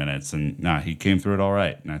 20 minutes. And he came through it all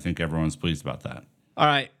right. And I think everyone's pleased about that. All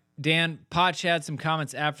right, Dan, Potch had some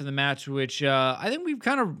comments after the match, which I think we've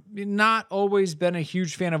kind of not always been a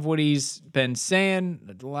huge fan of what he's been saying.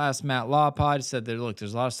 The last Matt Law pod said that, look,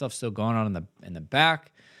 there's a lot of stuff still going on in the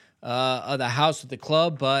back of the house with the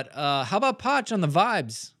club. But how about Potch on the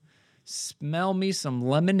vibes? Smell me some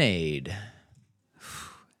lemonade.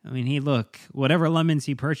 I mean, whatever lemons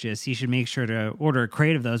he purchased, he should make sure to order a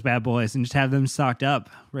crate of those bad boys and just have them stocked up,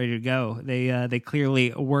 ready to go. They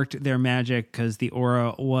clearly worked their magic because the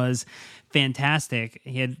aura was fantastic.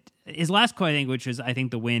 He had his last quote, I think, which was, I think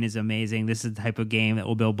the win is amazing. This is the type of game that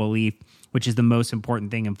will build belief, which is the most important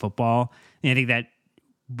thing in football. And I think that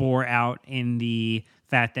bore out in the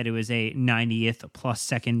fact that it was a 90th plus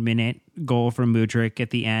second minute goal from Mudryk at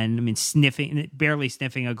the end. I mean, barely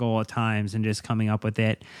sniffing a goal at times and just coming up with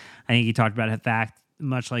it. I think he talked about the fact,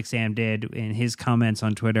 much like Sam did in his comments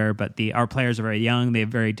on Twitter, but our players are very young. They're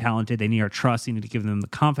very talented. They need our trust. We need to give them the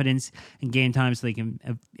confidence and game time so they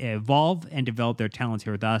can evolve and develop their talents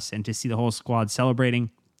here with us. And to see the whole squad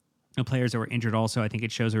celebrating the players that were injured also, I think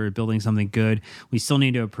it shows that we're building something good. We still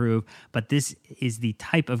need to improve, but this is the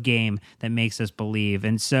type of game that makes us believe.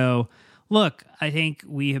 And so, look, I think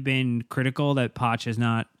we have been critical that Potch has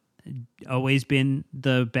not always been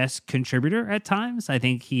the best contributor at times. I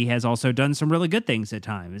think he has also done some really good things at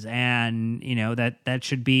times. And, that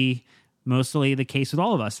should be mostly the case with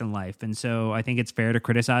all of us in life. And so I think it's fair to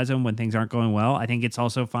criticize him when things aren't going well. I think it's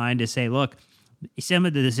also fine to say, look, some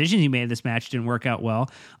of the decisions you made in this match didn't work out well.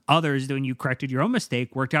 Others, when you corrected your own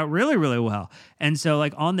mistake, worked out really, really well. And so,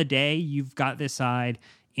 on the day, you've got this side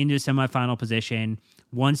into semifinal position,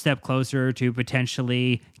 one step closer to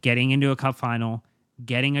potentially getting into a cup final,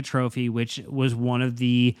 getting a trophy, which was one of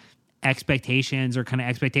the expectations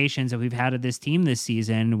that we've had of this team this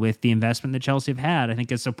season with the investment that Chelsea have had. I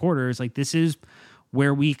think as supporters, this is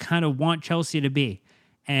where we kind of want Chelsea to be.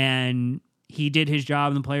 And he did his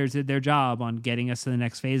job and the players did their job on getting us to the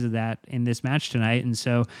next phase of that in this match tonight. And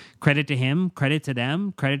so credit to him, credit to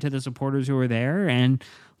them, credit to the supporters who were there, and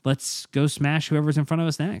let's go smash whoever's in front of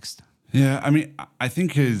us next. Yeah, I mean, I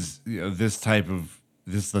think this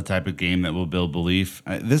is the type of game that will build belief.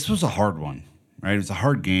 This was a hard one, right? It was a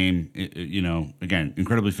hard game. Again,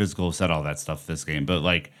 incredibly physical, said all that stuff this game, but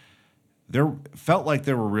there felt like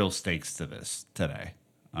there were real stakes to this today.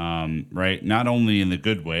 Right? Not only in the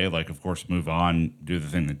good way, of course, move on, do the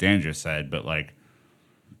thing that Dan just said, but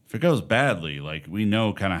if it goes badly, we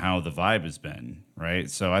know kind of how the vibe has been, right?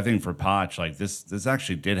 So I think for Potch, this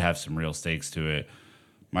actually did have some real stakes to it.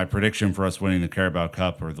 My prediction for us winning the Carabao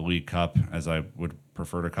Cup, or the League Cup, as I would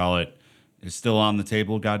prefer to call it, is still on the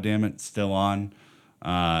table. God damn it, still on.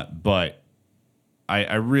 But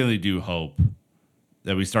I really do hope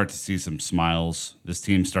that we start to see some smiles. This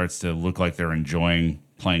team starts to look like they're enjoying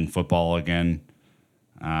playing football again.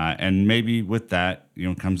 And maybe with that,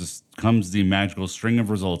 comes the magical string of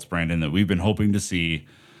results, Brandon, that we've been hoping to see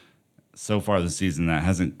so far this season that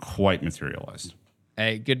hasn't quite materialized.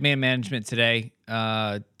 Hey, good man management today.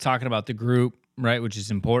 Talking about the group, right, which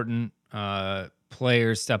is important.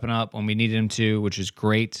 Players stepping up when we needed them to, which is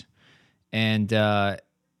great. And I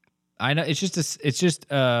know it's just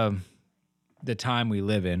the time we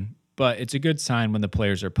live in, but it's a good sign when the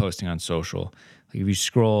players are posting on social. If you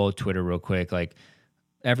scroll Twitter real quick,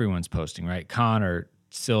 everyone's posting, right? Connor,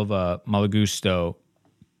 Silva, Malagusto,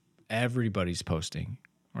 everybody's posting,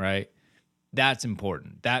 right? That's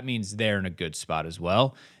important. That means they're in a good spot as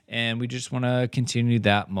well. And we just want to continue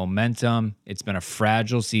that momentum. It's been a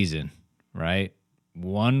fragile season, right?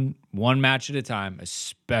 One match at a time,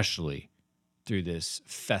 especially through this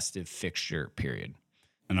festive fixture period.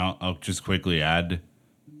 And I'll just quickly add,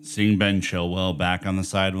 seeing Ben Chilwell back on the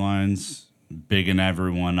sidelines, bigging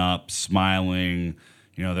everyone up, smiling.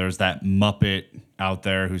 There's that Muppet out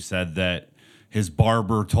there who said that his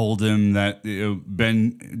barber told him that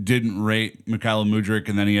Ben didn't rate Mykhailo Mudryk,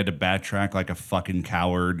 and then he had to backtrack like a fucking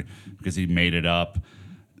coward because he made it up.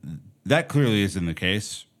 That clearly isn't the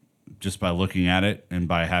case, just by looking at it and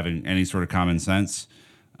by having any sort of common sense.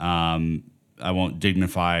 I won't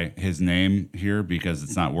dignify his name here because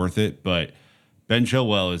it's not worth it, but Ben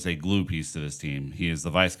Chilwell is a glue piece to this team. He is the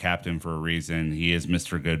vice captain for a reason. He is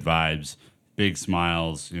Mr. Good Vibes, big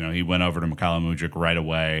smiles. He went over to Mikhailo Mudryk right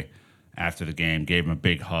away after the game, gave him a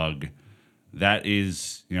big hug. That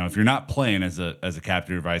is, if you're not playing as a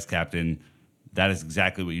captain or vice captain, that is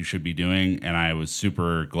exactly what you should be doing. And I was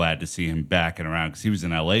super glad to see him back and around because he was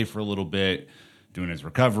in LA for a little bit doing his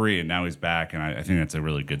recovery, and now he's back. And I think that's a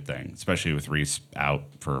really good thing, especially with Reece out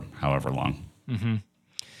for however long. Mm-hmm.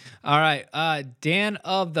 All right, Dan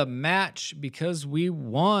of the match, because we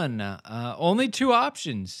won. Only 2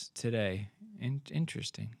 options today.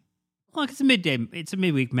 Interesting. Look, it's a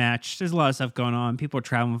midweek match. There's a lot of stuff going on. People are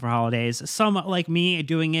traveling for holidays. Some, like me, are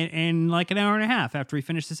doing it in like an hour and a half after we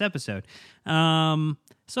finish this episode. So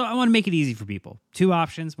I want to make it easy for people. 2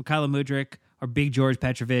 options, Mikhailo Mudryk or Big George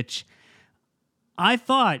Petrovic. I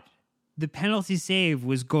thought the penalty save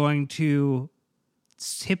was going to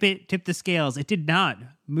tip the scales. It did not.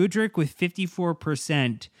 Mudryk with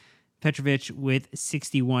 54%, Petrovic with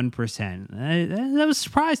 61%. That was a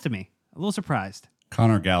surprise to me. A little surprised.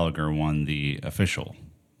 Conor Gallagher won the official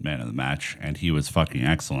man of the match, and he was fucking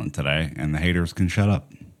excellent today, and the haters can shut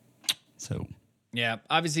up. So, yeah,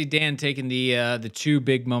 obviously Dan taking the 2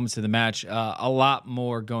 big moments of the match, a lot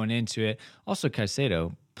more going into it. Also,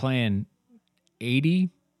 Caicedo playing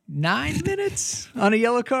 89 minutes on a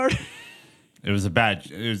yellow card. It was a bad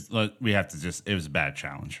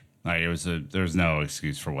challenge. Like there's no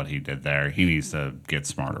excuse for what he did there. He needs to get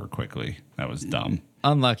smarter quickly. That was dumb.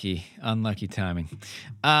 Unlucky timing.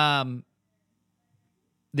 The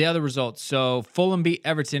other results. So Fulham beat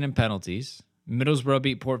Everton in penalties. Middlesbrough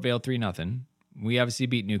beat Port Vale 3-0. We obviously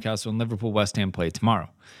beat Newcastle, and Liverpool West Ham play tomorrow.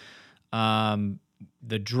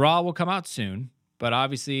 The draw will come out soon, but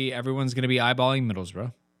obviously everyone's going to be eyeballing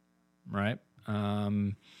Middlesbrough, right?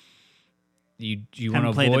 You want to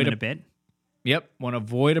avoid them in a bit. Yep, want to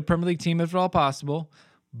avoid a Premier League team if at all possible.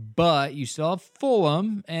 But you still have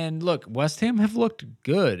Fulham, and look, West Ham have looked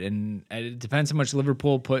good, and it depends how much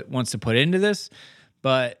Liverpool wants to put into this.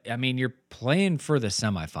 But I mean, you're playing for the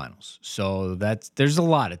semifinals, so there's a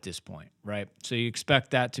lot at this point, right? So you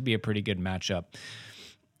expect that to be a pretty good matchup.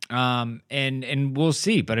 And we'll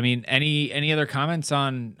see. But I mean, any other comments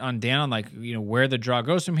on Dan on where the draw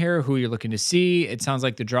goes from here, who you're looking to see? It sounds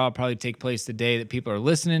like the draw will probably take place the day that people are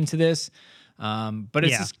listening to this. But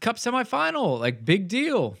it's this cup semifinal, big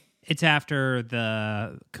deal. It's after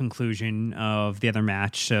the conclusion of the other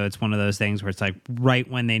match, so it's one of those things where it's right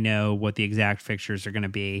when they know what the exact fixtures are going to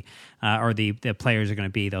be, or the players are going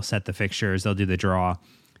to be, they'll set the fixtures, they'll do the draw.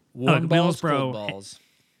 Warm balls, cold balls.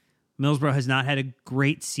 Middlesbrough has not had a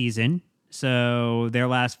great season, so their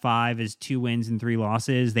last 5 is 2 wins and 3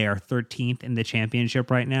 losses. They are 13th in the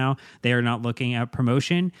championship right now. They are not looking at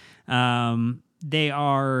promotion. They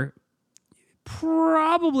are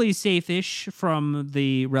probably safe-ish from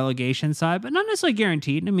the relegation side, but not necessarily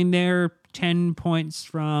guaranteed. I mean, they're 10 points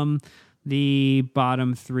from the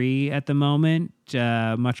bottom 3 at the moment,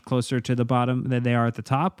 much closer to the bottom than they are at the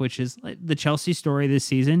top, which is the Chelsea story this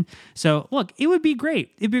season. So, look, it would be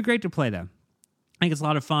great. It'd be great to play them. I think it's a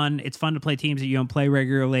lot of fun. It's fun to play teams that you don't play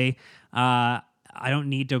regularly. I don't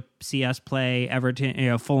need to see us play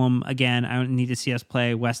Everton, Fulham again. I don't need to see us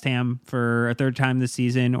play West Ham for a 3rd time this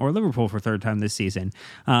season or Liverpool for a 3rd time this season,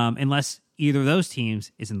 unless either of those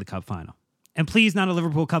teams is in the cup final. And please, not a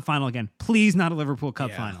Liverpool Cup final again. Please, not a Liverpool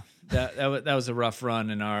Cup final. That was a rough run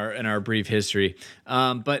in our brief history.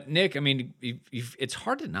 But Nick, I mean, it's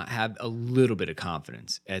hard to not have a little bit of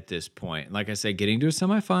confidence at this point. Like I said, getting to a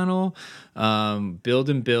semifinal,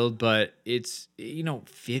 build, but it's,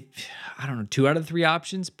 I don't know, 2 out of 3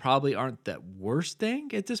 options probably aren't the worst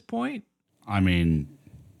thing at this point. I mean,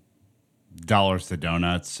 dollars to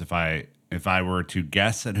donuts. If I were to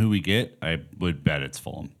guess at who we get, I would bet it's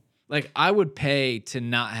Fulham. I would pay to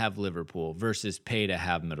not have Liverpool versus pay to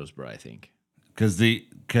have Middlesbrough, I think. Because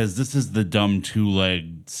this is the dumb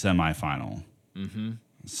 2-leg semifinal. Mm-hmm.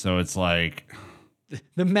 So it's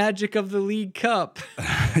the magic of the League Cup.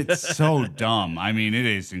 It's so dumb. I mean, it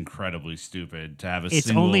is incredibly stupid to have a It's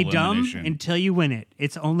single only elimination. dumb until you win it.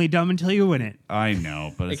 It's only dumb until you win it. I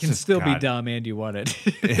know, but it can still be dumb and you won it.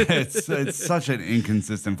 it's such an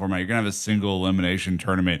inconsistent format. You're gonna have a single elimination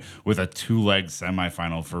tournament with a 2-leg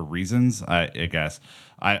semifinal for reasons. I guess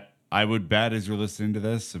I would bet, as you're listening to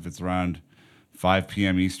this, if it's around 5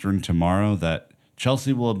 p.m. Eastern tomorrow, that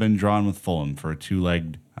Chelsea will have been drawn with Fulham for a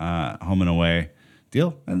 2-legged home and away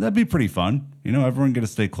deal, and that'd be pretty fun. Everyone get to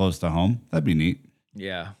stay close to home. That'd be neat.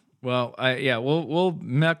 Yeah. Well, we'll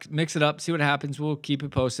mix it up, see what happens. We'll keep it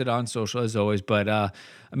posted on social as always. But I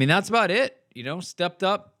mean, that's about it. Stepped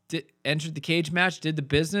up, entered the cage match, did the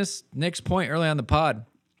business. Nick's point early on the pod.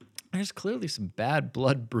 there's clearly some bad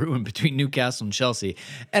blood brewing between Newcastle and Chelsea,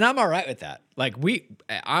 and I'm all right with that. Like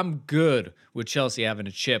I'm good with Chelsea having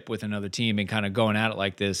a chip with another team and kind of going at it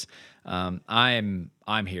like this. I'm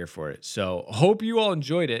here for it. So hope you all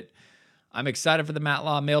enjoyed it. I'm excited for the Matt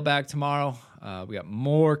Law mailbag tomorrow. We got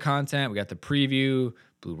more content. We got the preview,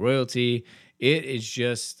 Blue Royalty. It is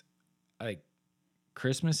just like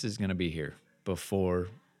Christmas is gonna be here before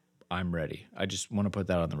I'm ready. I just want to put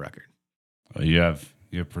that on the record. Well, you have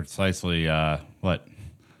precisely what?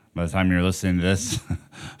 By the time you're listening to this,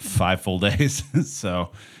 5 full days.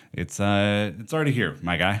 So it's already here,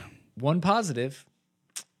 my guy. One positive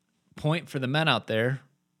point for the men out there.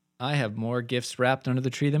 I have more gifts wrapped under the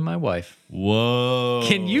tree than my wife. Whoa.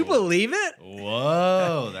 Can you believe it?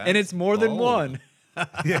 Whoa. And it's more than one.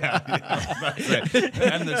 Yeah.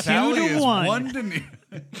 And the tally is 1 to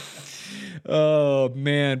Oh,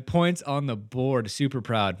 man. Points on the board. Super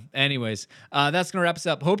proud. Anyways, that's going to wrap us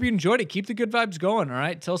up. Hope you enjoyed it. Keep the good vibes going, all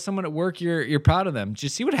right? Tell someone at work you're proud of them.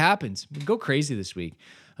 Just see what happens. Go crazy this week.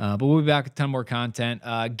 But we'll be back with a ton more content.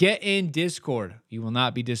 Get in Discord. You will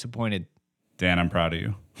not be disappointed. Dan, I'm proud of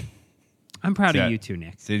you. I'm proud of you too,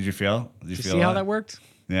 Nick. Did you feel? Did you see how that worked?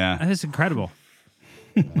 Yeah. That is incredible.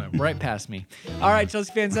 Went right past me. All right,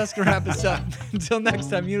 Chelsea fans, that's going to wrap us up. Until next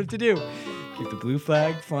time, you know what to do. Keep the blue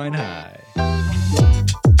flag flying high.